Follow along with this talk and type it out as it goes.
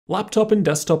Laptop and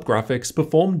desktop graphics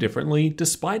perform differently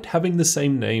despite having the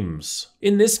same names.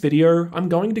 In this video, I'm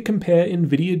going to compare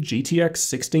Nvidia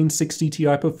GTX 1660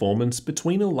 Ti performance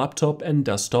between a laptop and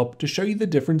desktop to show you the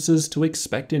differences to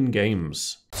expect in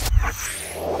games.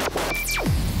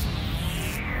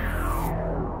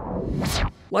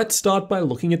 Let's start by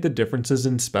looking at the differences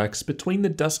in specs between the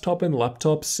desktop and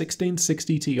laptop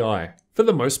 1660 Ti. For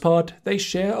the most part, they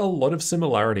share a lot of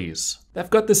similarities. They've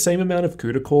got the same amount of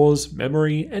CUDA cores,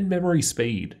 memory, and memory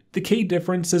speed. The key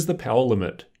difference is the power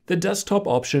limit. The desktop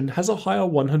option has a higher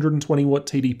 120 watt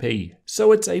TDP,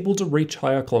 so it's able to reach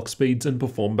higher clock speeds and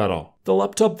perform better. The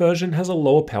laptop version has a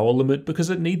lower power limit because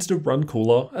it needs to run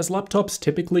cooler, as laptops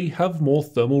typically have more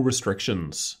thermal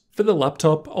restrictions. For the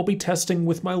laptop, I'll be testing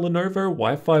with my Lenovo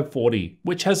Y540,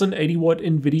 which has an 80 watt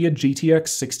Nvidia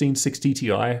GTX 1660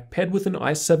 Ti paired with an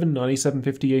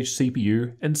i7-9750H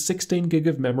CPU and 16GB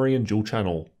of memory and dual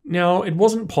channel. Now, it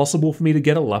wasn't possible for me to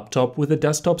get a laptop with a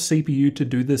desktop CPU to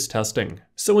do this testing,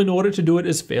 so in order to do it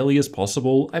as fairly as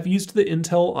possible, I've used the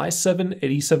Intel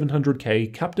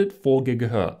i7-8700K capped at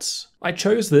 4GHz. I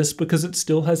chose this because it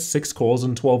still has 6 cores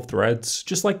and 12 threads,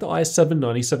 just like the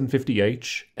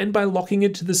i7-9750H, and by locking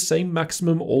it to the same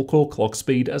maximum all-core clock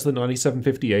speed as the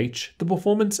 9750H, the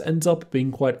performance ends up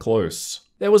being quite close.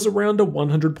 There was around a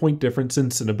 100-point difference in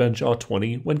Cinebench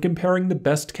R20 when comparing the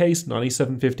best case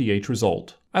 9750H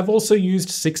result. I've also used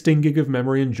 16GB of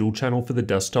memory and dual channel for the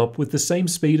desktop with the same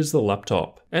speed as the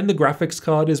laptop, and the graphics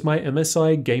card is my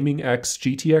MSI Gaming X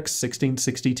GTX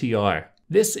 1660 Ti.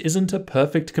 This isn't a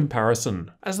perfect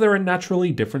comparison, as there are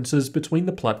naturally differences between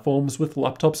the platforms with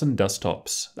laptops and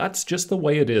desktops. That's just the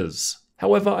way it is.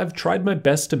 However, I've tried my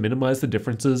best to minimize the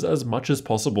differences as much as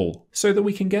possible, so that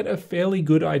we can get a fairly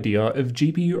good idea of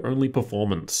GPU-only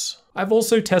performance. I've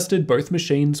also tested both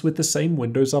machines with the same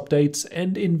Windows updates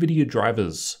and Nvidia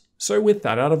drivers. So with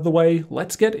that out of the way,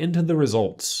 let's get into the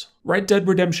results. Red Dead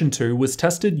Redemption 2 was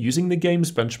tested using the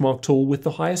game's benchmark tool with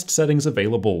the highest settings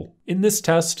available. In this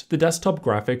test, the desktop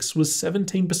graphics was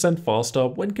 17% faster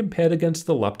when compared against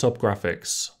the laptop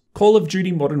graphics. Call of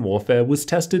Duty Modern Warfare was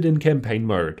tested in campaign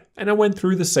mode, and I went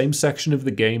through the same section of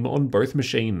the game on both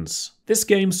machines. This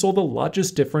game saw the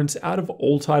largest difference out of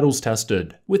all titles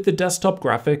tested, with the desktop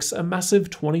graphics a massive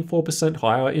 24%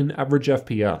 higher in average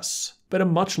FPS, but a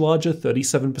much larger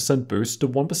 37% boost to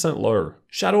 1% low.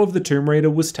 Shadow of the Tomb Raider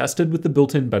was tested with the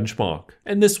built-in benchmark,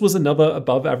 and this was another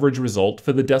above-average result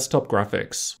for the desktop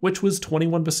graphics, which was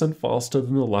 21% faster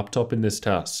than the laptop in this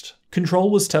test. Control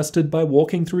was tested by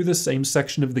walking through the same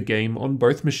section of the game on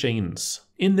both machines.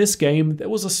 In this game, there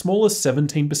was a smaller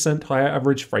 17% higher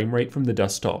average frame rate from the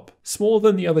desktop. Smaller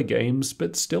than the other games,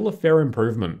 but still a fair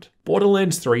improvement.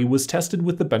 Borderlands 3 was tested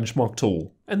with the benchmark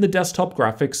tool, and the desktop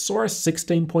graphics saw a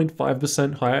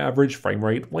 16.5% higher average frame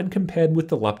rate when compared with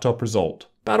the laptop result.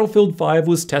 Battlefield 5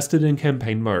 was tested in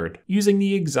campaign mode, using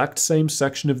the exact same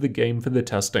section of the game for the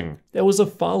testing. There was a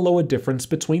far lower difference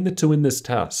between the two in this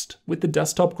test, with the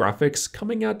desktop graphics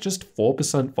coming out just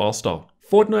 4% faster.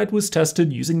 Fortnite was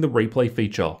tested using the replay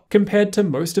feature. Compared to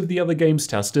most of the other games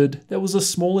tested, there was a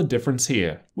smaller difference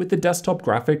here, with the desktop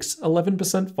graphics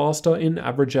 11% faster in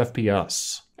average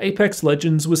FPS. Apex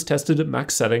Legends was tested at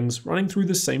max settings, running through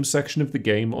the same section of the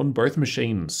game on both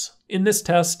machines. In this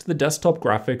test, the desktop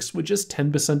graphics were just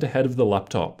 10% ahead of the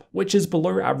laptop, which is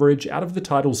below average out of the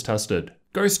titles tested.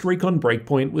 Ghost Recon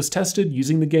Breakpoint was tested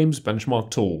using the game's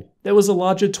benchmark tool. There was a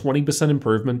larger 20%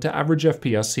 improvement to average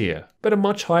FPS here, but a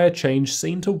much higher change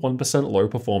seen to 1% low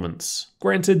performance.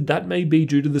 Granted, that may be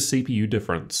due to the CPU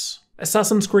difference.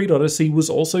 Assassin's Creed Odyssey was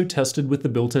also tested with the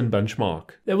built-in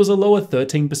benchmark. There was a lower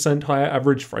 13% higher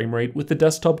average frame rate with the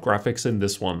desktop graphics in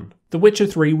this one. The Witcher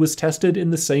 3 was tested in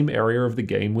the same area of the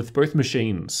game with both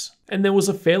machines, and there was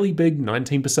a fairly big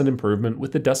 19% improvement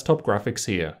with the desktop graphics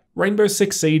here. Rainbow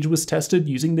Six Siege was tested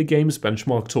using the game's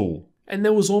benchmark tool, and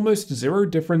there was almost zero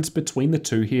difference between the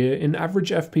two here in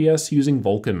average FPS using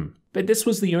Vulkan. But this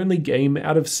was the only game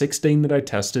out of 16 that I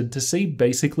tested to see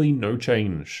basically no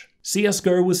change.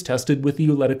 CSGO was tested with the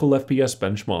Euletical FPS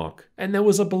benchmark, and there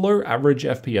was a below average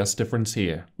FPS difference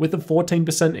here, with a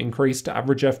 14% increase to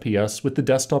average FPS with the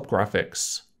desktop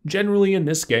graphics. Generally in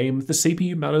this game, the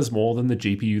CPU matters more than the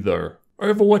GPU though.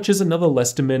 Overwatch is another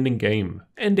less demanding game,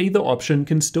 and either option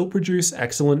can still produce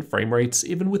excellent frame rates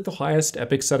even with the highest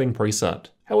epic setting preset.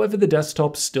 However, the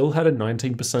desktop still had a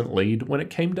 19% lead when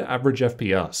it came to average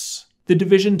FPS. The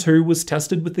Division 2 was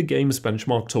tested with the game's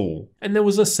benchmark tool, and there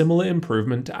was a similar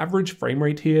improvement to average frame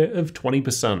rate here of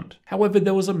 20%. However,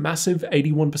 there was a massive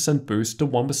 81% boost to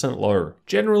 1% low.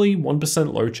 Generally,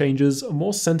 1% low changes are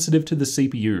more sensitive to the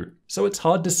CPU, so it's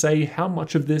hard to say how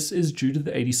much of this is due to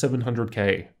the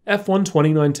 8700K. F1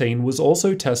 2019 was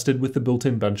also tested with the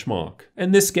built-in benchmark,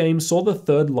 and this game saw the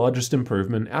third largest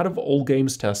improvement out of all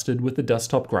games tested with the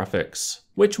desktop graphics,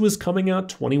 which was coming out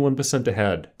 21%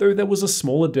 ahead, though there was a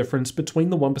smaller difference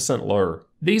between the 1% low.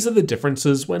 These are the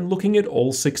differences when looking at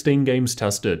all 16 games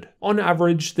tested. On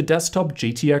average, the desktop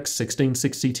GTX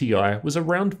 1660 Ti was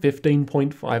around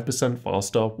 15.5%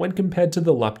 faster when compared to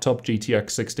the laptop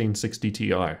GTX 1660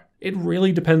 Ti. It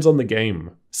really depends on the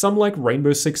game. Some like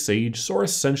Rainbow Six Siege saw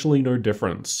essentially no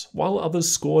difference, while others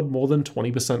scored more than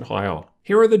 20% higher.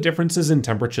 Here are the differences in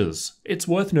temperatures. It's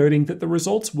worth noting that the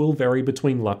results will vary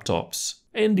between laptops,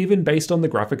 and even based on the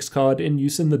graphics card in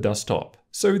use in the desktop.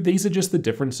 So these are just the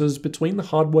differences between the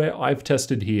hardware I've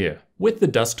tested here. With the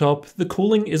desktop, the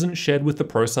cooling isn't shared with the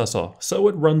processor, so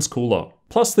it runs cooler.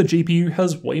 Plus the GPU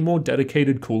has way more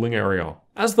dedicated cooling area.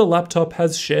 As the laptop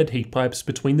has shared heat pipes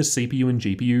between the CPU and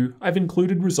GPU, I've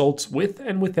included results with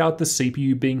and without the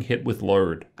CPU being hit with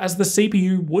load, as the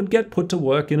CPU would get put to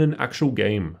work in an actual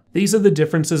game. These are the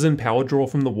differences in power draw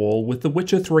from the wall with The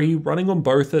Witcher 3 running on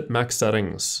both at max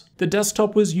settings. The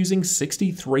desktop was using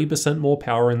 63% more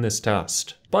power in this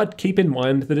test, but keep in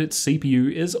mind that its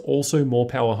CPU is also more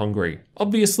power hungry.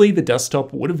 Obviously the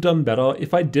desktop would have done better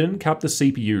if I didn't cap the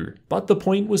CPU, but the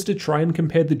point was to try and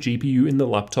compare the GPU in the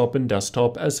laptop and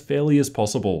desktop as fairly as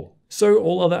possible. So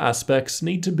all other aspects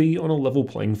need to be on a level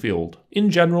playing field. In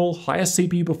general, higher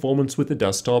CPU performance with the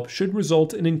desktop should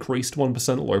result in increased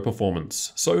 1% low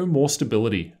performance, so more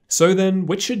stability. So then,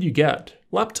 which should you get?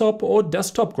 Laptop or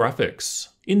desktop graphics?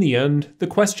 In the end, the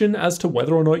question as to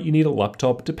whether or not you need a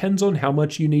laptop depends on how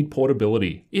much you need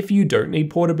portability. If you don't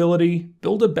need portability,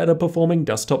 build a better performing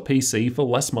desktop PC for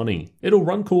less money. It'll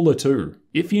run cooler too.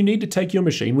 If you need to take your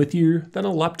machine with you, then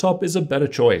a laptop is a better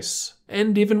choice.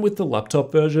 And even with the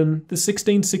laptop version, the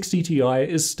 1660 Ti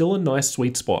is still a nice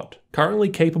sweet spot, currently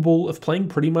capable of playing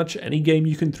pretty much any game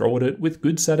you can throw at it with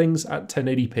good settings at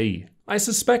 1080p. I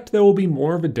suspect there will be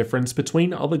more of a difference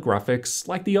between other graphics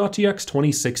like the RTX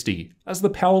 2060, as the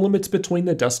power limits between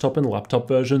the desktop and laptop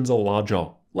versions are larger.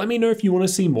 Let me know if you want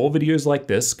to see more videos like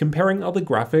this comparing other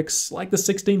graphics like the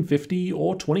 1650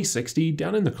 or 2060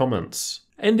 down in the comments.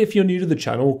 And if you're new to the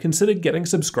channel, consider getting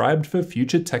subscribed for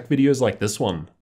future tech videos like this one.